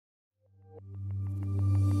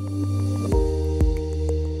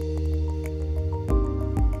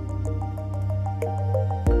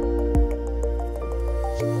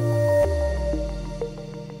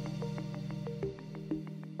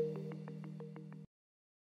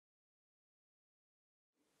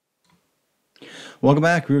Welcome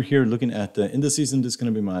back. We're here looking at the indices, and this is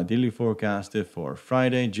going to be my daily forecast for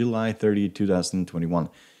Friday, July 30, 2021.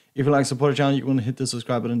 If you like support the channel, you want to hit the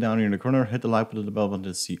subscribe button down here in the corner, hit the like button, the bell button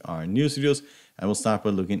to see our new videos, and we'll start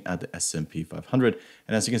by looking at the S&P 500.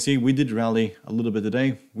 And as you can see, we did rally a little bit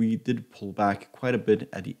today. We did pull back quite a bit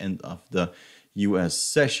at the end of the US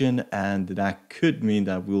session, and that could mean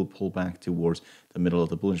that we'll pull back towards the middle of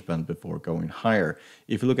the bullish band before going higher.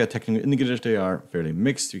 If you look at technical indicators, they are fairly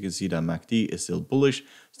mixed. You can see that MACD is still bullish,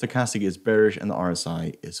 stochastic is bearish, and the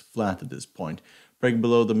RSI is flat at this point. Breaking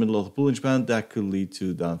below the middle of the bullish band, that could lead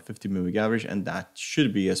to the 50-moving average, and that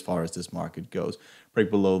should be as far as this market goes.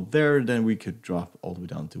 Break below there, then we could drop all the way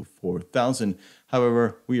down to 4,000.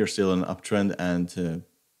 However, we are still in an uptrend, and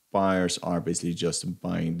buyers are basically just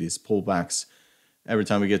buying these pullbacks. Every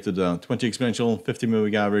time we get to the 20 exponential,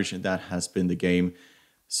 50-moving average, that has been the game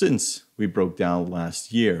since we broke down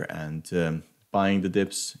last year. And buying the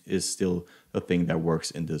dips is still a thing that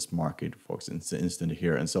works in this market, folks, instant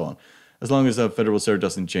here and so on. As long as the Federal Reserve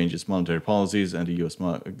doesn't change its monetary policies and the U.S.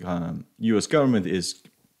 government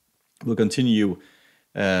will continue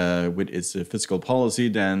with its fiscal policy,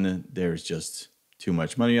 then there's just too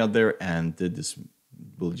much money out there, and this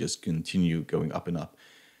will just continue going up and up.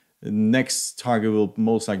 The next target will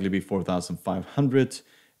most likely be 4,500,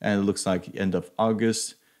 and it looks like end of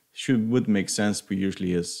August would make sense. But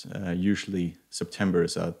usually September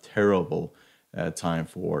is a terrible time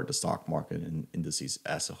for the stock market and indices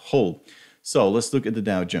as a whole. So let's look at the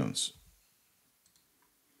Dow Jones.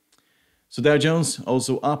 So Dow Jones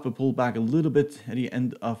also up, a pull back a little bit at the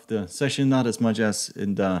end of the session, not as much as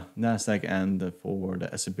in the Nasdaq and for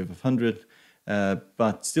the S&P 500,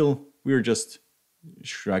 but still we're just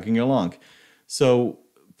shrugging along. So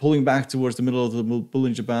pulling back towards the middle of the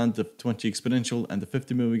Bollinger Band, the 20 exponential and the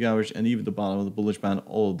 50-moving average, and even the bottom of the bullish band,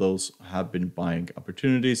 all of those have been buying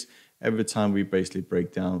opportunities. Every time we basically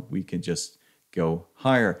break down, we can just go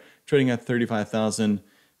higher. Trading at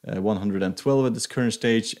 35,112 at this current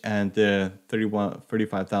stage, and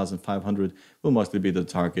 35,500 will mostly be the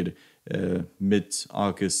target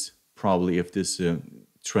mid-August, probably, if this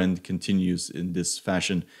trend continues in this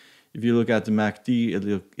fashion. If you look at the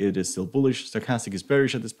MACD, it is still bullish, stochastic is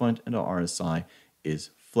bearish at this point, and the RSI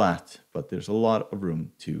is flat, but there's a lot of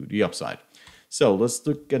room to the upside. So let's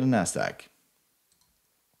look at the Nasdaq.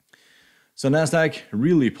 So Nasdaq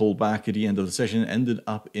really pulled back at the end of the session, ended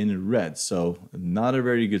up in red, so not a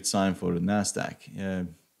very good sign for the Nasdaq.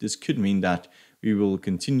 This could mean that we will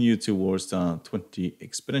continue towards the 20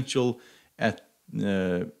 exponential at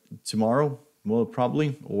tomorrow, well,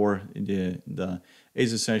 probably, or in the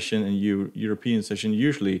Asia session and European session.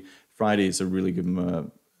 Usually Friday is a really good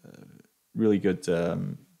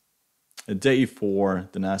day for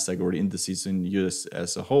the Nasdaq or the indices in the US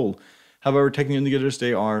as a whole. However, technical indicators,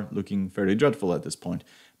 they are looking fairly dreadful at this point.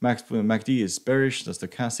 MACD is bearish, the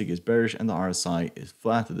stochastic is bearish, and the RSI is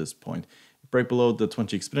flat at this point. Break below the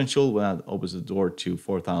 20 exponential, that opens the door to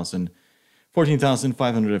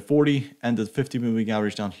 14,540, and the 50-moving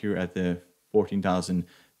average down here at the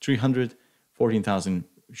 14,300. 14,000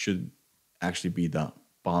 should actually be the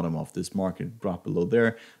bottom of this market. Drop below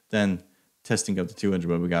there, then testing up the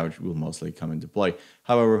 200-moving average will mostly come into play.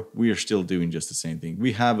 However, we are still doing just the same thing.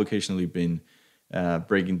 We have occasionally been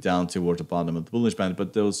breaking down towards the bottom of the bullish band,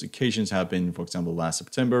 but those occasions have been, for example, last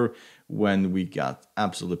September, when we got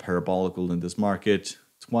absolutely parabolical in this market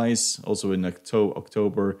twice, also in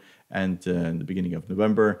October and in the beginning of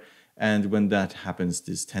November. And when that happens,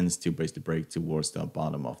 this tends to basically break towards the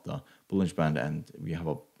bottom of the bullish band, and we have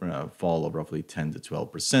a fall of roughly 10 to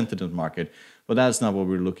 12% in the market. But that's not what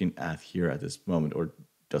we're looking at here at this moment, or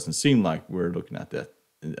doesn't seem like we're looking at that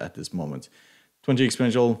at this moment. 20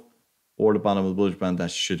 exponential or the bottom of the bullish band, that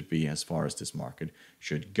should be as far as this market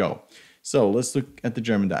should go. So let's look at the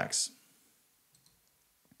German DAX.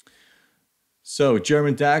 So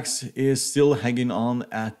German DAX is still hanging on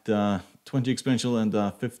at 20 exponential and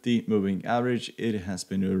the 50-moving average. It has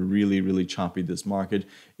been really choppy, this market.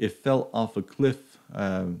 It fell off a cliff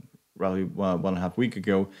roughly 1.5 weeks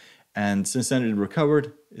ago, and since then it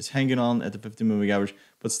recovered. It's hanging on at the 50-moving average,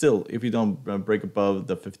 but still, if you don't break above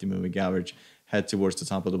the 50-moving average, head towards the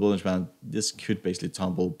top of the bullish band, this could basically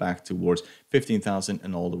tumble back towards 15,000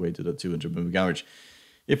 and all the way to the 200-moving average.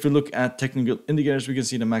 If we look at technical indicators, we can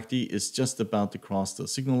see the MACD is just about to cross the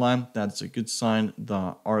signal line. That's a good sign.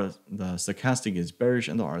 The stochastic is bearish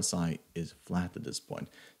and the RSI is flat at this point.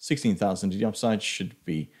 16,000 to the upside should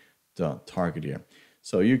be the target here.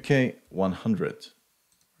 So UK 100,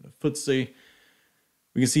 the FTSE,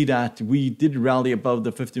 we can see that we did rally above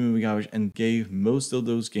the 50-moving average and gave most of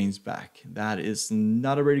those gains back. That is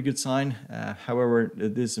not a very good sign. However,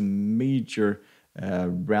 it is a major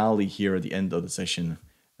rally here at the end of the session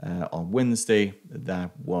on Wednesday,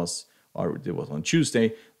 or it was on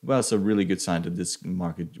Tuesday, was a really good sign that this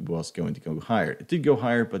market was going to go higher. It did go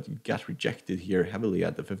higher, but it got rejected here heavily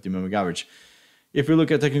at the 50 moving average. If we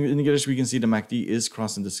look at technical indicators, we can see the MACD is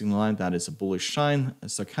crossing the signal line. That is a bullish sign.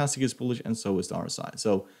 Stochastic is bullish, and so is the RSI.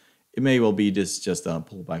 So it may well be this just a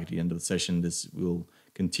pullback at the end of the session. This will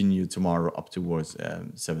continue tomorrow up towards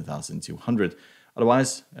 7,200.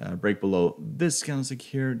 Otherwise, break below this candlestick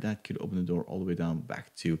here, that could open the door all the way down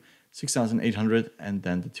back to 6,800, and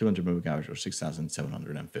then the 200 moving average or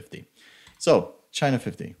 6,750. So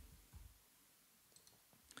China50.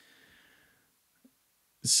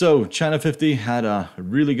 So China50 had a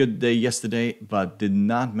really good day yesterday, but did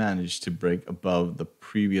not manage to break above the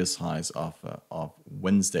previous highs of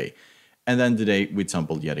Wednesday. And then today we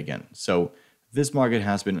tumbled yet again. So this market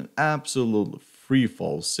has been an absolute free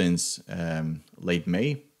fall since late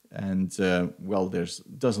May. And well,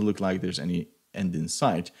 doesn't look like there's any end in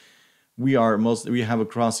sight. We have a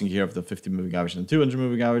crossing here of the 50 moving average and the 200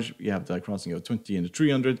 moving average. We have the crossing of 20 and the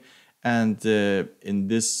 300. And in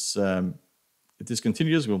this... if this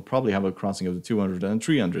continues, we'll probably have a crossing of the 200 and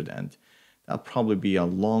 300, and that'll probably be a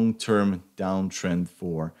long-term downtrend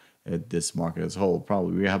for this market as a whole.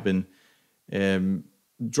 Probably we have been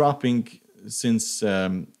dropping since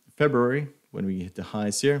February when we hit the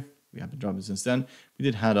highs here. We have been dropping since then. We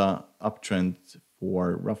did have an uptrend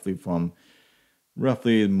for from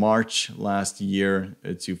March last year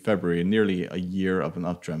to February, nearly a year of an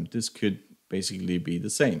uptrend. This could basically be the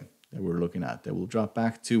same that we're looking at. That will drop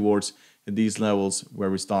back towards these levels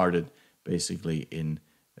where we started basically in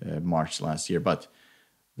March last year. But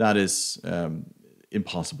that is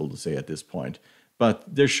impossible to say at this point. But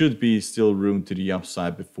there should be still room to the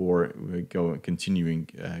upside before we continuing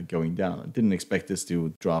going down. I didn't expect this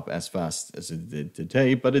to drop as fast as it did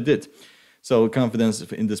today, but it did. So confidence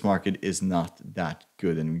in this market is not that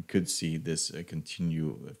good, and we could see this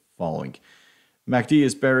continue falling. MACD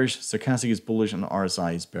is bearish, stochastic is bullish, and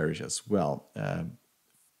RSI is bearish as well.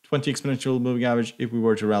 20 exponential moving average, if we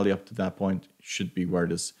were to rally up to that point, should be where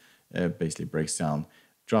this basically breaks down.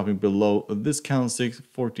 Dropping below this candlestick,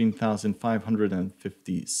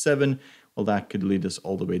 14,557. Well, that could lead us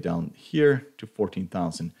all the way down here to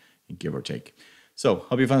 14,000, give or take. So,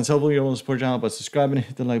 hope you found this helpful. If you want to support the channel by subscribing,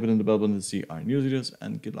 hit the like button and the bell button to see our news videos,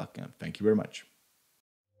 and good luck, and thank you very much.